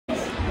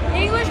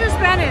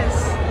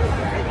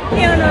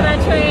know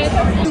that trend.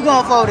 You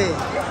going for this?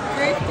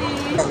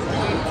 50.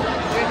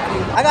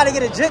 I gotta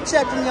get a drip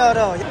check from y'all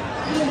though.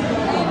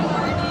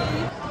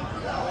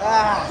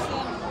 Ah.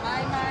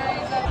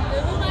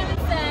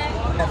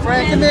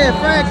 Fran, come here.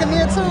 Fran, come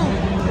here too.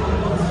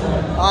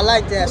 Oh, I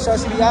like that.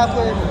 Shorts be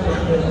awkward.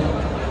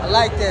 I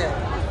like that.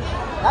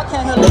 I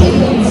can't help it.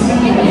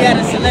 We had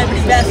a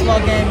celebrity basketball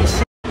game and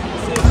shit.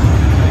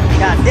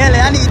 God damn it,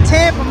 I need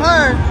 10 from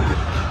her.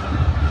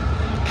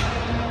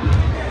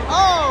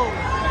 Oh!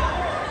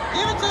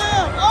 Give it to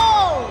him.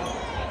 Oh!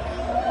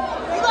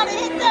 You gotta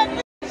hit that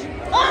bitch.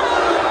 Oh!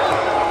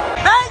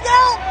 Bang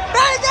out!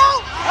 Bang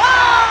out!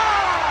 Oh!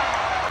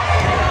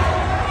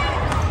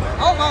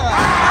 Oh my God.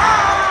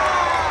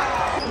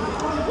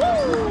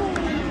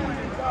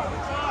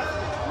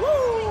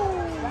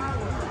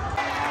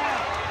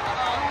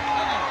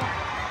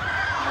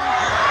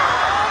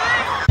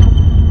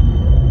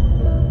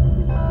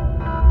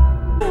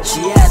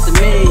 She after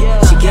me,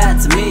 she got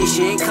to me.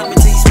 She ain't coming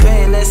till you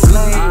spend, let's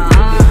lane.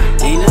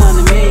 Ain't none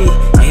of me,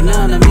 ain't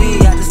none of me.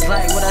 I just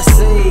like what I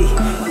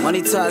see.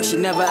 Money talk, she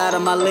never out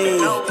of my league.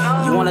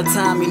 You want a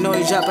time, you know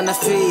you dropping the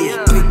fee.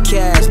 Big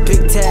cash,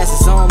 big task,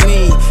 it's on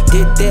me.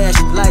 Did that,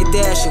 she like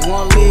that, she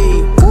won't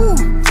leave. Woo.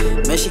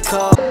 Man, she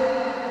called.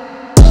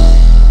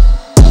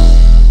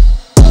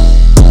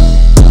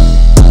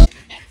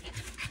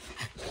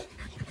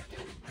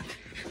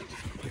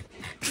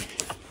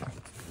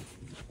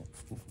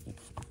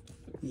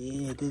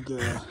 Yeah, good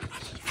girl.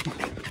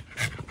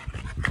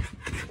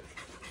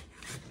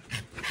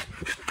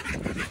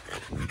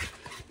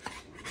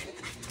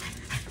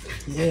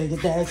 Yeah,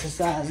 get that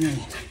exercise in.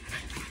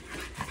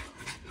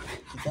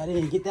 Get that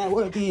in, get that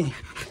work in.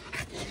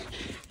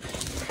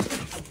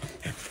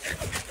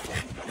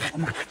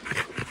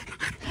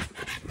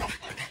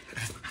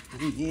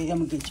 Yeah, I'm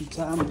gonna get you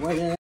tired. I'm gonna wear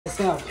that ass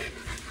out.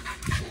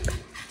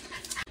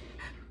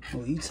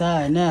 Oh, you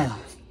tired now.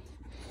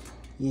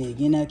 Yeah,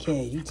 get in that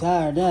cage. You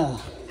tired now.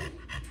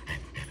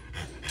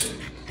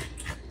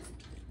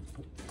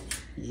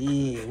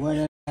 Yeah, wear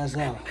that ass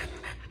out.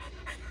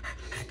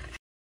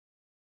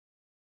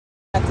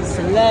 Got the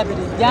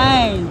celebrity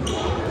gang.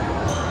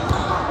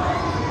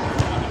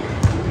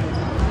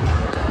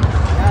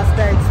 Y'all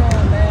stay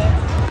tuned, man.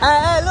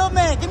 Hey, little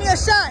man, give me a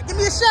shot. Give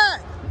me a shot.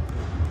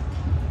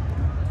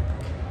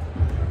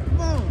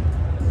 Come on.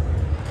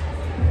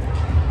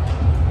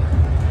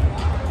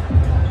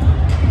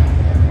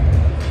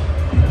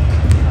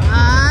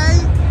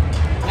 Alright.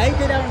 I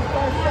did that on the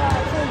first shot,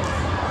 too.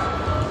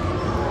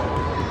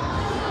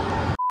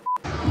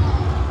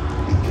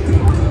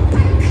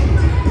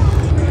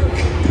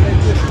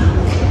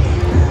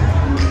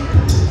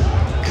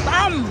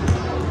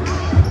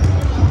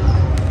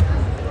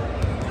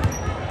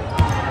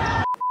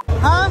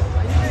 Huh?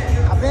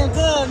 I've been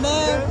good,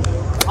 man.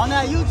 On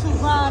that YouTube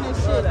grind and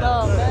shit,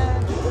 dog,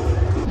 man.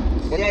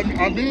 But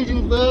I need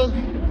you, man.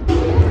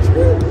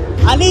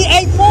 I need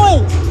 8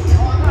 points.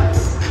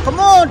 Come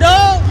on,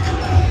 dog.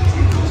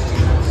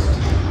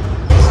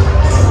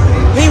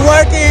 He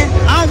working.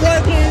 I'm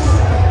working.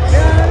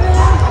 You know what I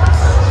mean?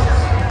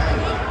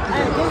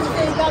 Hey, this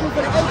thing got me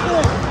for the 8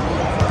 points.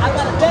 I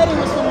got a betting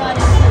with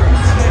somebody.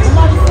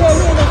 Somebody said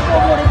he ain't gonna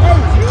score more than 8.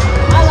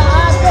 I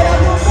bet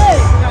I'm gonna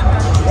bet.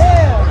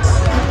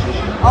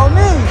 Yeah. On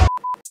me.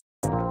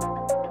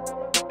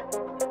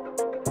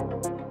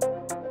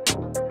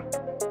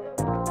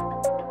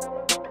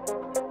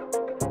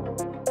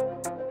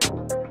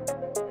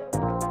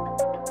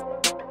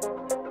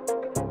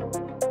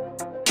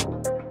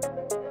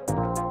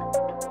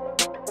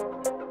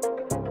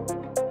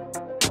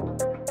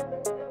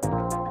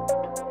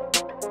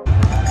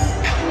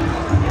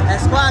 That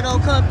squad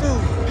don't come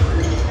through.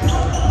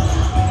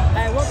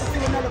 Hey, welcome to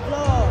another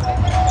vlog.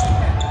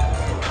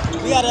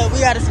 We got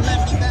a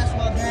celebrity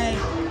basketball game.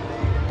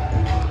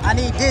 I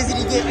need Dizzy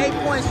to get 8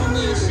 points for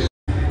me and shit.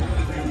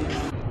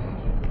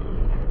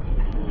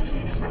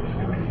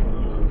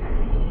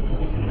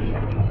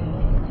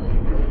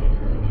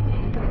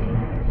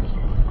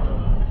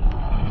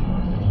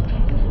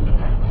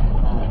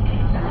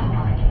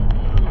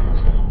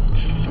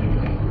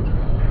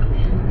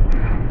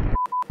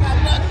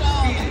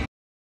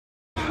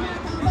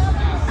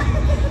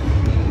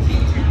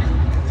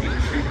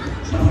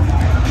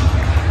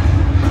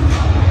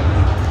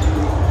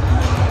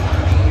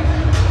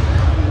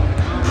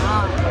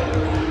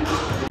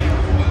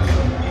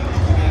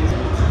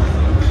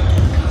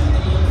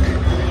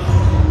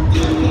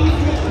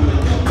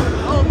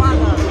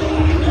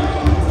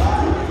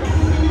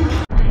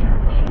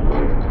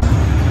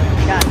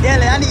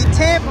 I need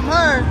 10 from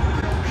her.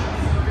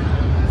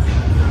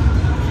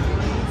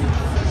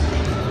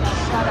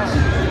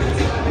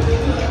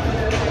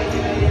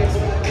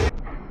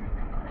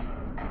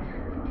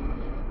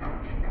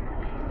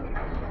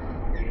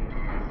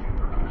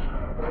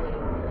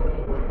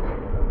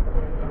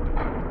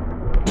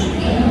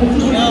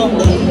 Yo,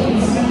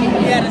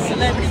 we had a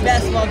celebrity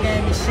basketball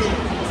game and shit.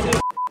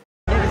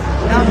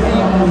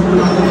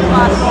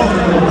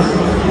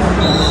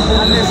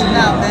 I'm missing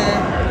out, man.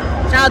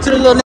 Shout out to the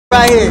little nigga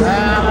right here.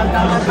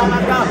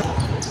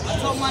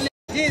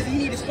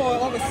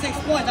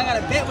 points. I got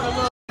a bet with a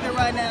little nigga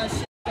right now.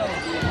 Shit. So,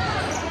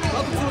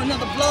 welcome to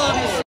another vlog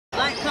and shit.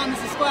 Like, comment,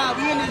 subscribe.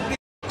 We in this bitch.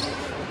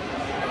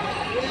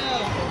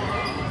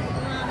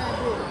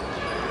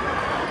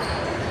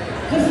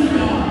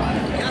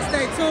 Y'all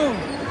stay tuned.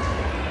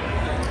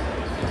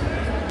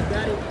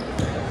 Got it?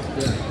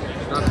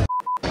 Yeah.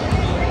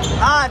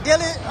 Ah,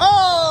 Dylan.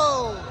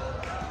 Oh!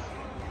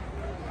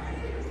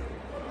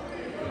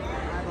 I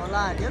ain't gonna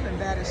lie, Dylan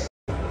bad as shit.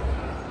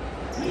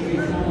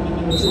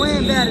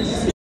 Swing bad as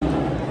shit.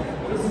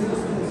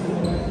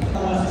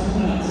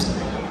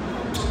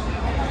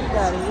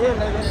 Got it here,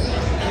 nigga.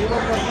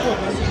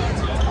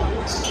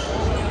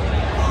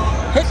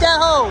 Hit that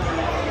hole.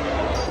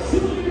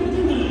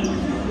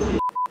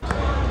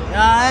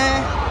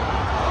 Yeah,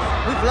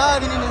 we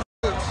vlogging in this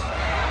bitch.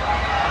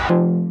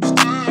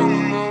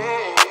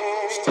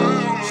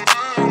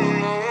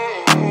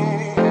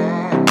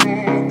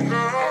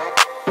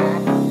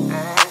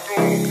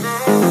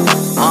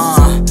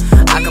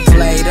 I can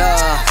play it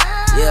up,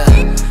 yeah,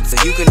 so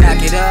you can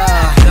knock it up.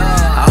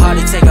 I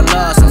hardly take a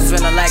loss, I'm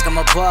feeling like I'm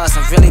a boss.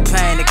 I'm really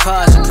paying the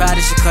cost, I'm proud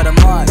that she cut them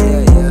off,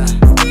 yeah.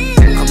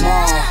 Come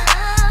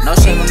on, no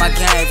shame in my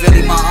game,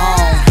 really my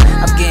own.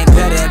 I'm getting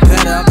better and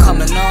better, I'm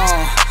coming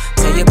on.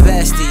 Tell your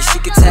bestie, she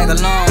can tag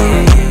along.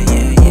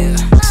 Yeah.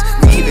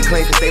 We keep it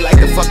clean cause they like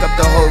to fuck up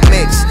the whole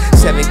mix.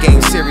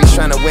 7-game series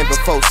trying to win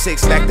before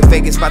 6. Back to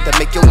Vegas, about to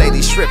make your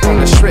lady strip on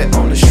the strip.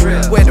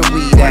 Where the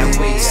weed at?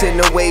 Send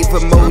a wave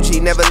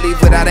emoji, never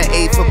leave without an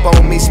A for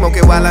bone me.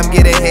 Smoking while I'm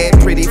getting head,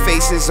 pretty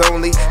faces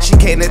only. She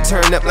came to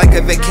turn up like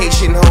a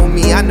vacation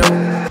homie, I know.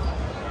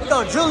 We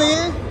go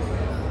Julian.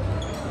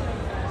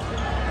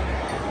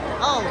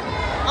 Oh.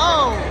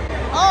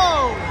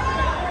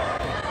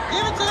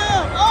 Give it to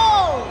him.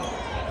 Oh.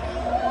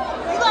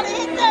 You gotta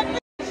hit that bitch.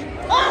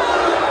 Oh.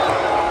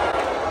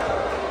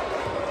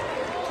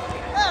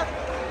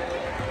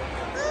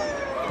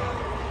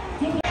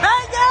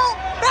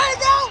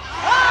 Bang out.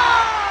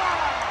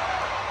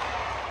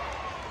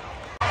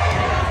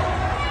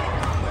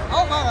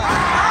 Oh my God.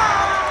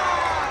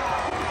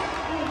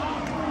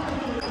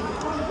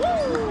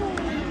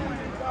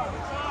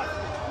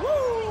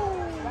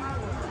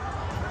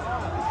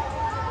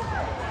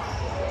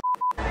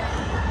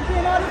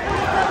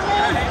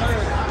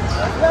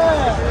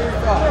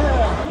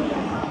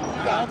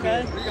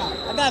 Okay.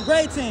 I got a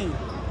great team.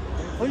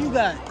 Who you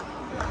got?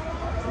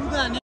 Who you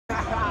got, nigga?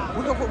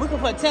 We can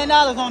put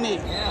 $10 on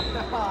it.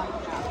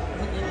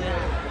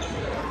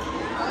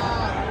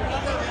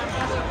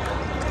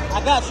 I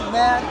got you,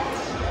 man.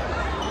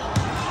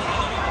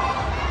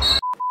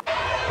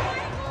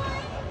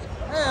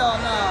 Hell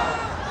no.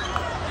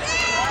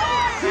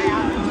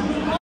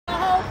 The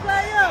whole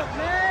play up,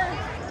 man.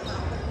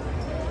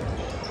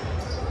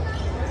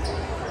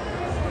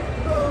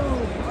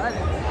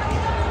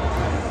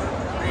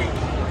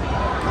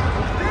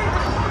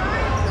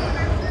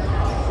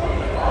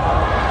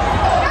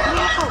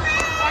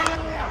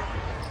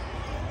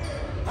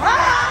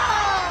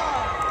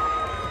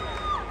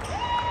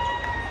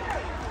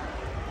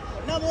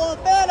 Number one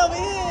fan over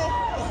here.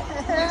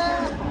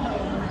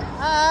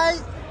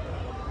 Alright.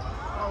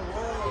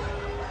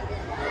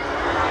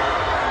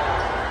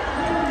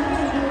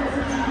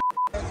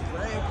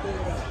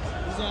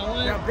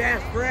 The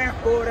best friend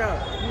pulled up.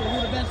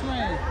 Who the best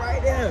friend?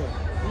 Right there.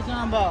 What you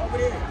talking about? Over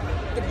there.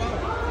 The bottom.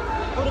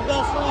 Who the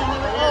best friend,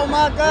 nigga? Oh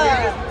my God.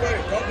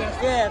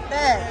 Yeah,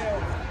 fast.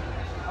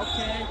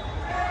 Okay.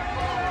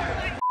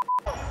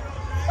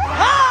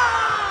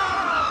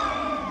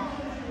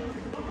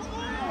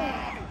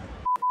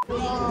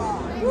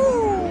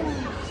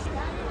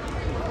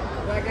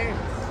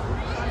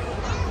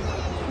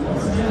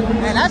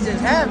 Man, that's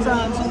just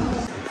halftime too.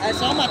 Hey,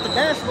 so I'm at the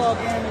basketball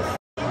game.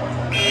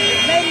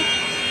 This lady,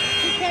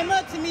 she came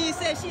up to me and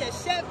said she a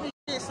chef and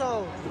shit.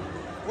 So,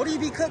 what do you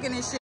be cooking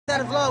and shit? Tell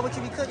the vlog what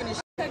you be cooking and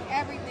shit. Cook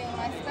everything.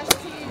 My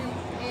specialty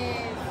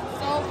is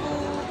soul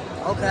food.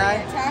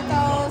 Okay.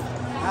 Tacos.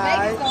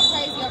 Vegas go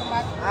crazy over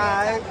my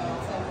Alright. tacos.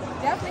 So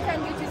definitely come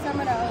get you some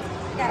of those.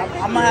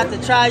 I'm gonna have to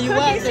try you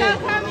out there.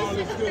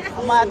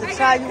 I'm gonna have to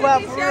try you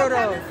out for real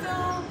though.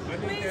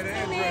 Please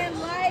tune in,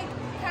 like,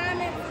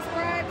 comment,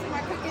 subscribe to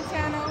my cooking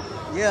channel.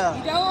 Yeah.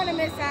 You don't want to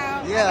miss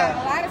out. Yeah. I got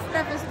a lot of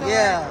stuff in store.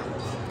 Yeah.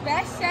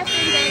 Best chef in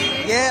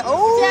Vegas. Yeah.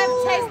 Oh. Chef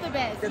Chase the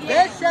best. The Yeah.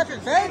 best chef in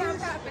Right on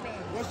Vegas. top of that.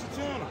 What's your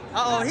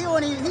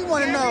channel? He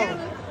wanna know. Go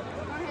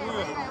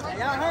ahead.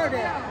 Y'all heard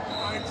that?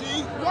 IG?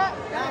 Yep.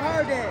 Y'all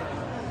heard that?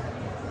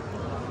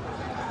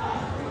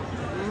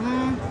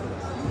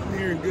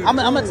 I'm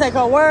gonna take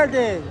her word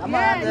then. I'm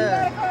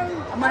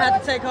gonna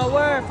have to take her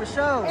word for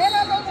sure. And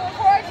I'm gonna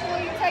record you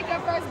when you take your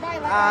first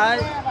bite like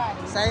Alright.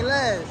 everybody. Say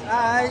less.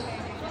 Alright.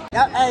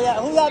 Hey,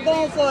 who y'all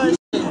going for?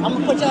 I'm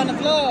gonna put y'all in the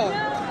vlog.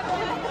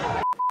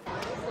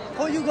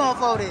 Who you going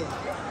for then?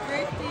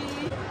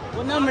 50.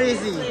 What number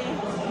is he?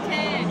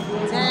 10.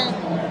 10.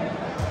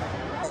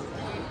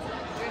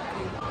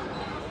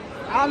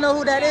 I don't know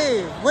who that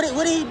is. What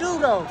did he do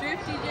though?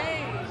 50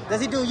 James.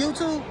 Does he do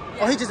YouTube?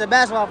 Or he just a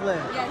basketball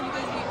player? Yeah, he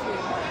does YouTube.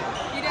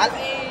 He does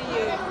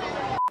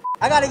AAU.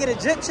 I gotta get a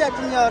drip check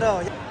from y'all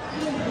though.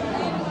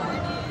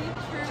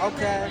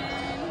 Okay.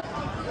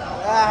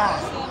 Ah.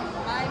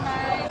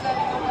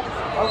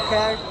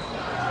 Okay.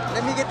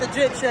 Let me get the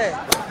drip check.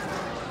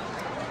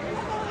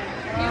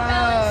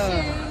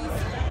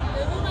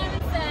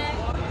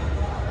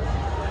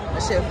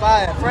 That shit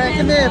fire. Fran,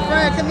 come here.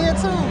 Fran, come here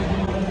too.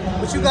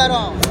 What you got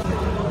on?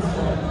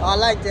 Oh, I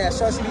like that.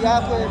 Shorty the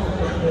outfit.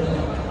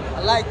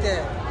 I like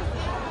that.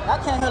 I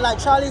came here like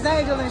Charlie's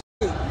Angel and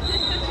shit.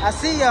 I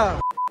see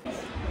y'all.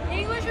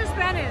 English or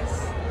Spanish?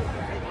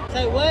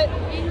 Say what?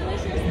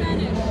 English or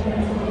Spanish?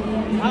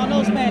 I don't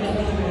know Spanish.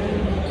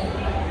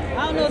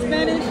 I don't know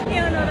Spanish. You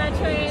don't know that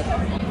trend.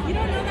 You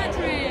don't know that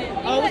trend.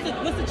 Oh, what's the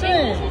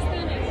trend? English or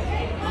Spanish?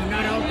 Oh, no,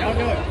 don't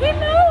do it. We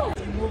moved.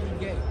 You move, you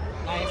get it.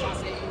 Like, if I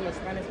say English,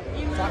 Spanish,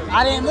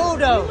 I didn't move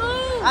though. You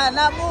moved. I did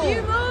not move.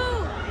 You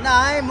moved. Nah,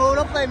 I ain't moved.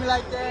 Don't play me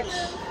like that.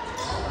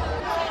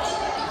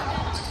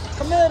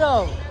 Come here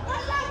though.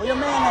 Where your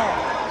man at?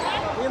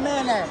 Where your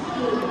man at?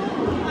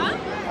 Huh?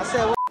 I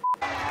said, what?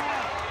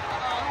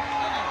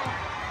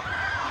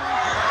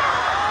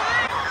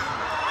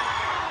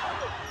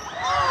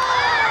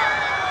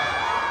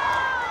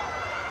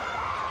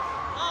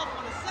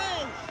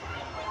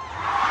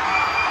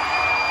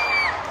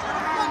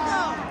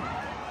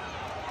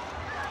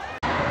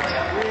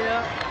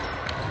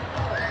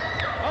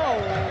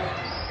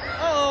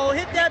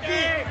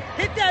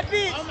 Hit that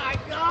bitch! Oh my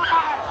god!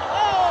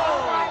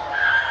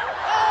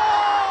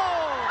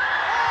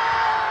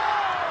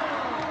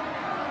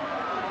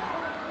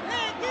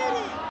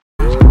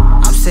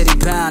 I'm city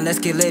bound, let's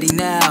get litty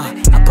now.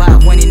 I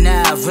pop winning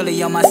now,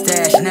 really on my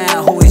stash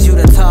now. Who is you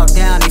to talk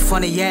down? They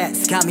funny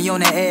acts, got me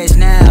on the edge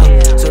now.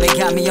 So they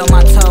got me on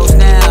my toes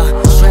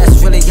now.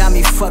 Stress really got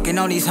me fucking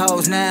on these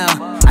hoes now.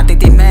 I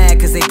think they mad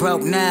cause they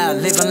broke now,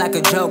 living like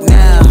a joke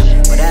now.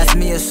 But that's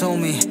me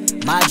assuming,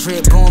 my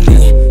drip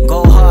booming.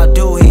 Go hard,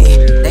 do he?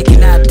 They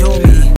cannot do me.